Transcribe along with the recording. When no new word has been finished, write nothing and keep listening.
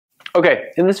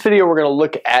Okay, in this video we're going to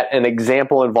look at an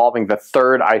example involving the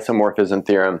third isomorphism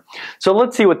theorem. So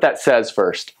let's see what that says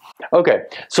first. Okay,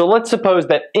 so let's suppose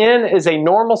that N is a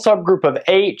normal subgroup of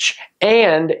H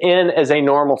and N is a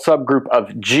normal subgroup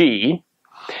of G.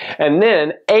 And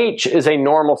then H is a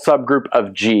normal subgroup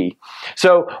of G.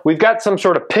 So we've got some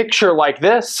sort of picture like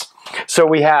this. So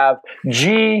we have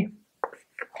G,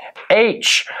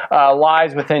 H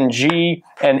lies within G,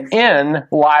 and N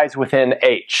lies within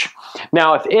H.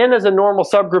 Now, if N is a normal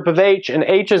subgroup of H and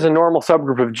H is a normal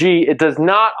subgroup of G, it does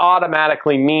not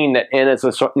automatically mean that N is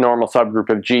a normal subgroup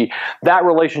of G. That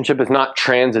relationship is not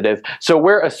transitive. So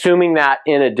we're assuming that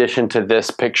in addition to this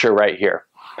picture right here.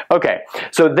 Okay,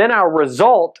 so then our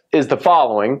result is the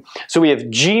following. So we have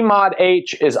G mod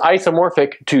H is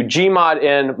isomorphic to G mod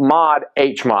N mod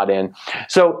H mod N.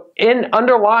 So in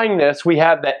underlying this, we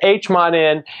have that H mod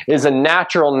N is a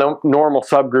natural normal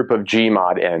subgroup of G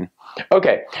mod N.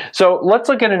 Okay, so let's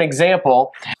look at an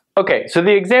example. Okay, so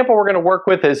the example we're going to work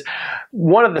with is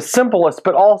one of the simplest,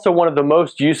 but also one of the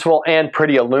most useful and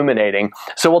pretty illuminating.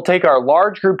 So we'll take our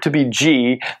large group to be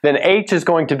G, then H is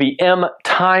going to be M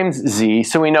times Z.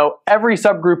 So we know every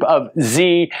subgroup of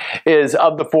Z is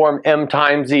of the form M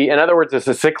times Z. In other words, it's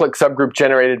a cyclic subgroup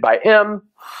generated by M.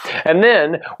 And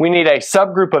then we need a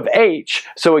subgroup of H.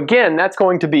 So again, that's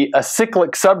going to be a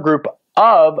cyclic subgroup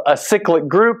of a cyclic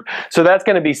group, so that's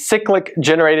going to be cyclic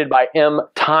generated by M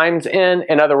times N,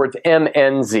 in other words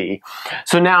MNZ.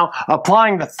 So now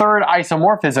applying the third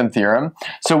isomorphism theorem,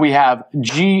 so we have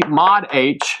G mod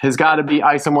H has got to be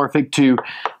isomorphic to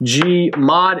G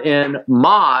mod N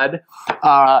mod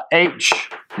H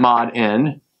mod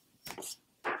N.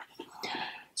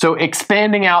 So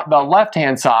expanding out the left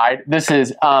hand side, this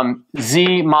is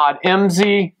Z mod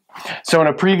MZ. So in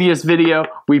a previous video,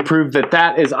 we proved that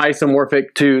that is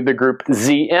isomorphic to the group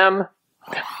ZM.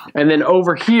 And then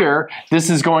over here, this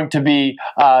is going to be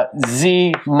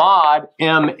Z mod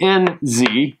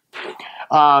MNZ.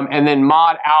 And then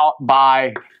mod out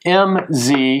by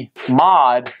MZ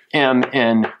mod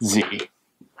MNZ.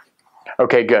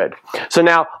 Okay, good. So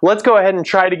now let's go ahead and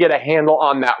try to get a handle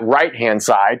on that right-hand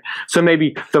side. So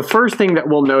maybe the first thing that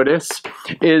we'll notice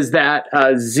is that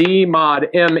Z mod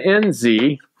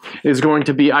MNZ is going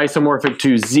to be isomorphic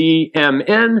to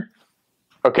ZMN,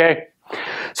 okay?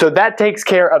 So that takes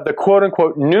care of the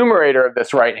quote-unquote numerator of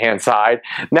this right-hand side.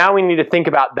 Now we need to think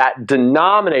about that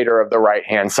denominator of the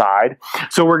right-hand side.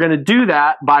 So we're going to do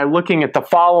that by looking at the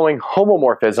following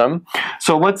homomorphism.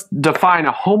 So let's define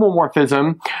a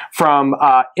homomorphism from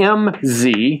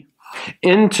MZ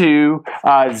into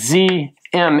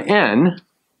ZMN.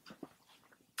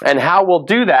 And how we'll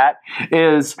do that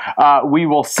is we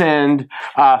will send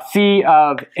phi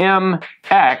of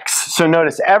mx. So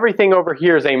notice everything over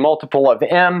here is a multiple of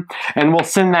m, and we'll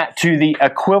send that to the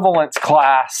equivalence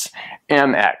class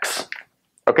mx.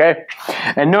 Okay?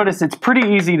 And notice it's pretty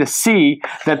easy to see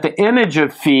that the image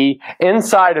of phi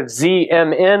inside of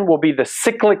ZMN will be the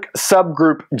cyclic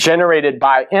subgroup generated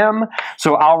by M.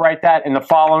 So I'll write that in the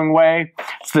following way.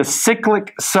 It's the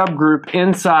cyclic subgroup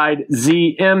inside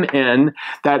ZMN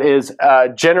that is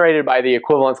generated by the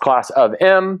equivalence class of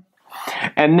M.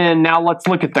 And then now let's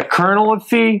look at the kernel of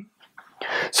phi.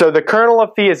 So the kernel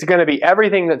of phi is going to be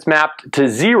everything that's mapped to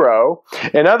 0.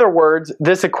 In other words,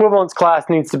 this equivalence class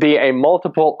needs to be a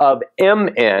multiple of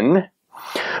mn.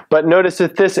 But notice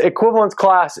that this equivalence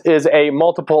class is a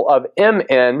multiple of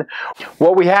mn.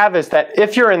 What we have is that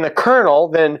if you're in the kernel,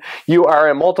 then you are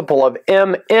a multiple of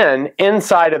mn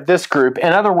inside of this group.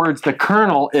 In other words, the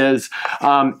kernel is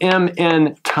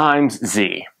mn times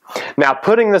z. Now,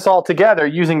 putting this all together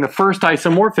using the first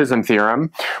isomorphism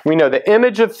theorem, we know the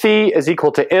image of phi is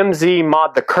equal to mz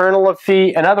mod the kernel of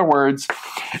phi. In other words,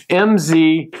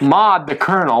 mz mod the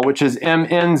kernel, which is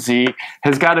mnz,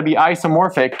 has got to be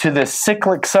isomorphic to this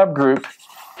cyclic subgroup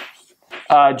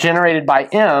generated by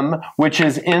m, which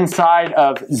is inside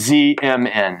of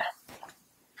zmn.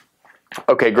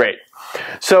 Okay, great.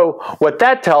 So what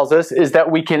that tells us is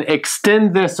that we can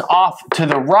extend this off to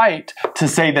the right to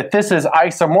say that this is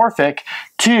isomorphic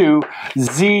to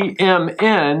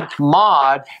ZMN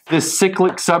mod this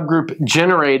cyclic subgroup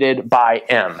generated by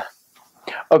M.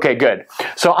 Okay, good.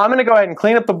 So I'm going to go ahead and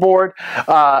clean up the board,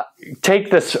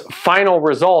 take this final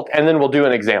result, and then we'll do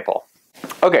an example.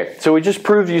 Okay, so we just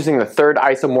proved using the third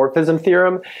isomorphism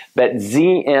theorem that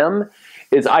Zm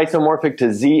is isomorphic to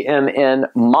ZMN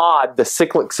mod the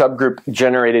cyclic subgroup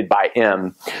generated by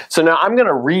M. So now I'm going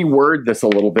to reword this a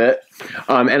little bit,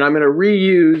 and I'm going to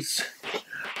reuse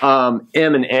M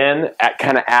and N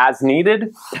kind of as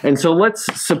needed. And so let's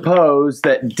suppose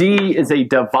that D is a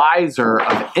divisor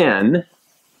of N,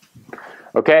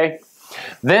 okay?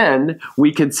 Then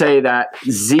we could say that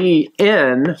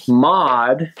Zn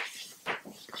mod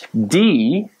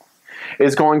D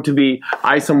is going to be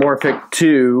isomorphic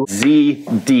to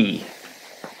ZD.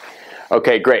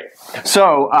 Okay, great.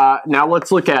 So now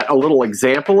let's look at a little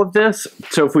example of this.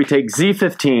 So if we take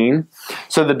Z15,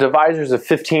 so the divisors of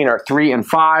 15 are 3 and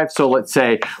 5. So let's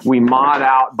say we mod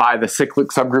out by the cyclic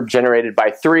subgroup generated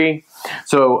by 3.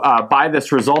 So by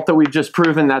this result that we've just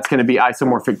proven, that's going to be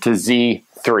isomorphic to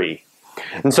Z3.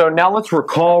 And so now let's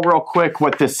recall real quick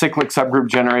what this cyclic subgroup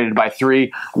generated by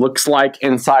 3 looks like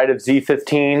inside of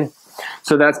Z15.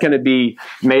 So that's going to be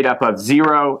made up of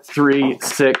 0, 3,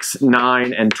 6,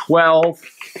 9, and 12.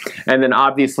 And then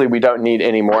obviously we don't need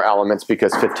any more elements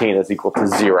because 15 is equal to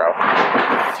 0.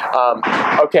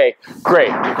 Okay,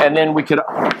 great. And then we could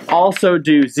also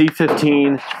do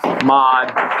Z15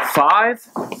 mod 5.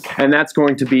 And that's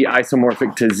going to be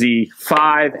isomorphic to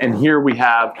Z5. And here we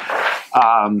have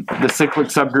the cyclic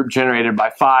subgroup generated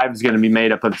by 5 is going to be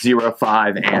made up of 0,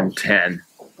 5, and 10.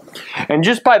 And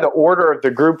just by the order of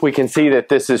the group, we can see that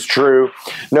this is true.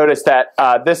 Notice that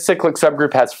this cyclic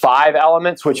subgroup has 5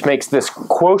 elements, which makes this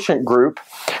quotient group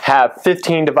have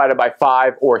 15 divided by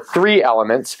 5, or 3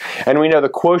 elements. And we know the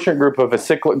quotient group of a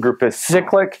cyclic group is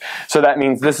cyclic, so that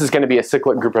means this is going to be a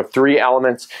cyclic group of 3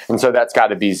 elements, and so that's got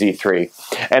to be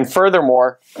Z3. And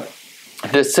furthermore,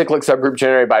 this cyclic subgroup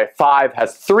generated by 5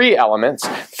 has 3 elements.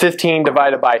 15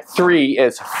 divided by 3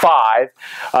 is 5.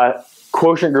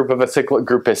 Quotient group of a cyclic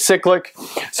group is cyclic,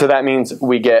 so that means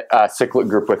we get a cyclic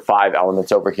group with 5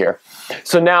 elements over here.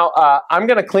 So now I'm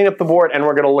going to clean up the board and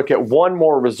we're going to look at one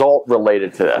more result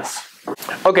related to this.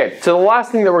 Okay, so the last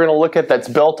thing that we're going to look at that's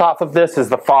built off of this is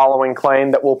the following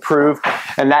claim that we'll prove,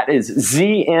 and that is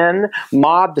Zn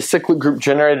mod the cyclic group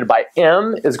generated by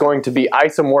M is going to be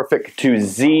isomorphic to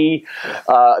Z,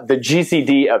 the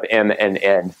GCD of M and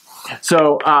N.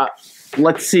 So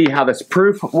let's see how this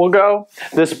proof will go.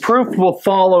 This proof will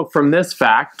follow from this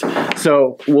fact.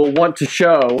 So we'll want to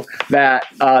show that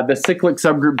the cyclic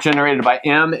subgroup generated by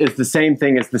M is the same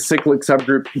thing as the cyclic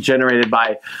subgroup generated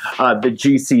by the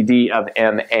GCD of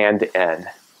M and N.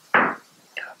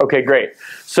 Okay, great.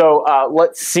 So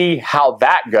let's see how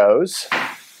that goes.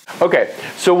 Okay,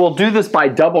 so we'll do this by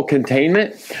double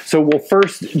containment. So we'll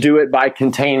first do it by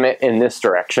containment in this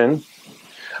direction.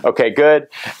 Okay, good.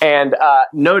 And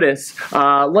notice,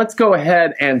 let's go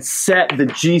ahead and set the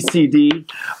GCD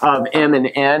of M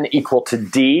and N equal to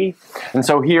D. And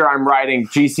so here I'm writing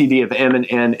GCD of M and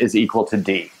N is equal to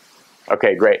D.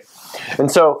 Okay, great. And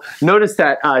so notice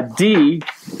that D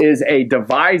is a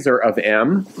divisor of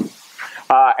M.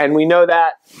 And we know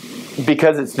that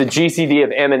because it's the GCD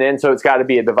of M and N, so it's got to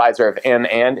be a divisor of M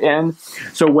and N.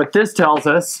 So what this tells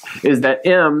us is that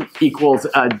M equals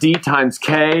D times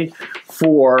K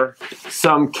for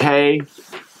some K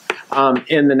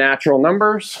in the natural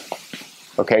numbers.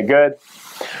 Okay, good.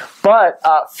 But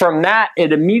from that,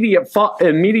 it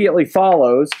immediately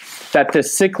follows that the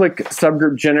cyclic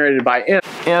subgroup generated by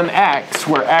Mx,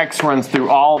 where X runs through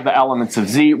all of the elements of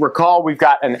Z. Recall, we've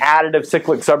got an additive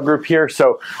cyclic subgroup here,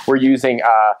 so we're using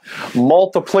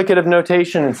multiplicative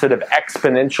notation instead of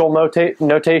exponential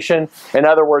notation. In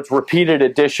other words, repeated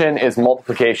addition is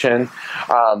multiplication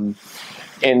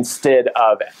instead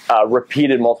of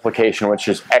repeated multiplication, which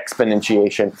is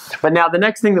exponentiation. But now the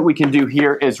next thing that we can do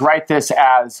here is write this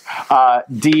as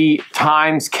D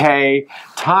times K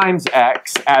times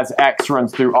X as X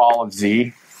runs through all of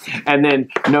Z. And then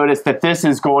notice that this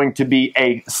is going to be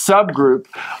a subgroup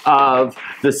of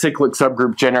the cyclic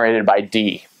subgroup generated by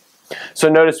D. So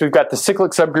notice we've got the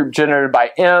cyclic subgroup generated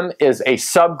by M is a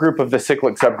subgroup of the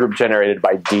cyclic subgroup generated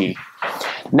by D.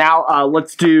 Now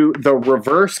let's do the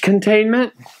reverse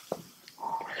containment.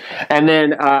 And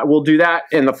then we'll do that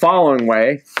in the following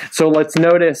way. So let's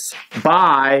notice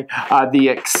by the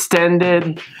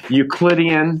extended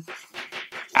Euclidean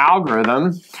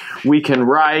algorithm, we can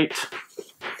write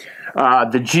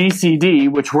the GCD,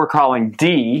 which we're calling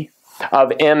D,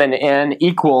 of M and N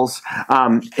equals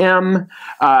M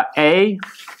A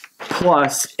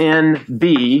plus N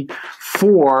B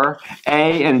for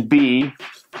A and B,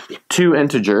 2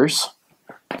 integers.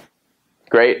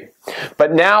 Great.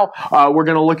 But now we're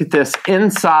going to look at this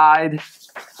inside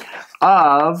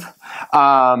of,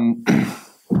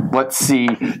 let's see,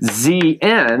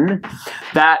 Zn.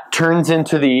 That turns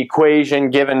into the equation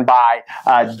given by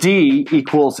D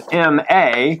equals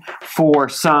Ma for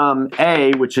some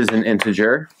A, which is an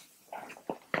integer.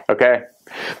 Okay?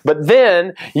 But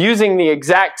then, using the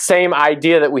exact same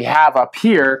idea that we have up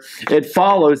here, it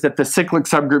follows that the cyclic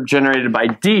subgroup generated by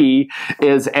D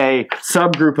is a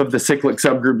subgroup of the cyclic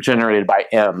subgroup generated by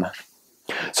M.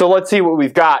 So let's see what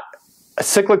we've got a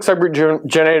cyclic subgroup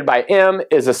generated by M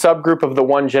is a subgroup of the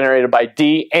one generated by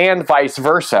D, and vice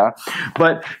versa.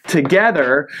 But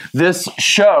together, this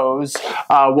shows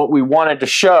what we wanted to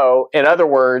show. In other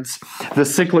words, the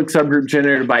cyclic subgroup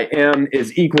generated by M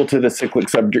is equal to the cyclic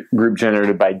subgroup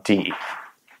generated by D.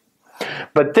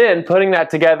 But then, putting that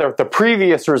together with the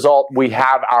previous result, we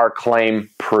have our claim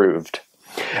proved.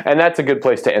 And that's a good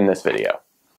place to end this video.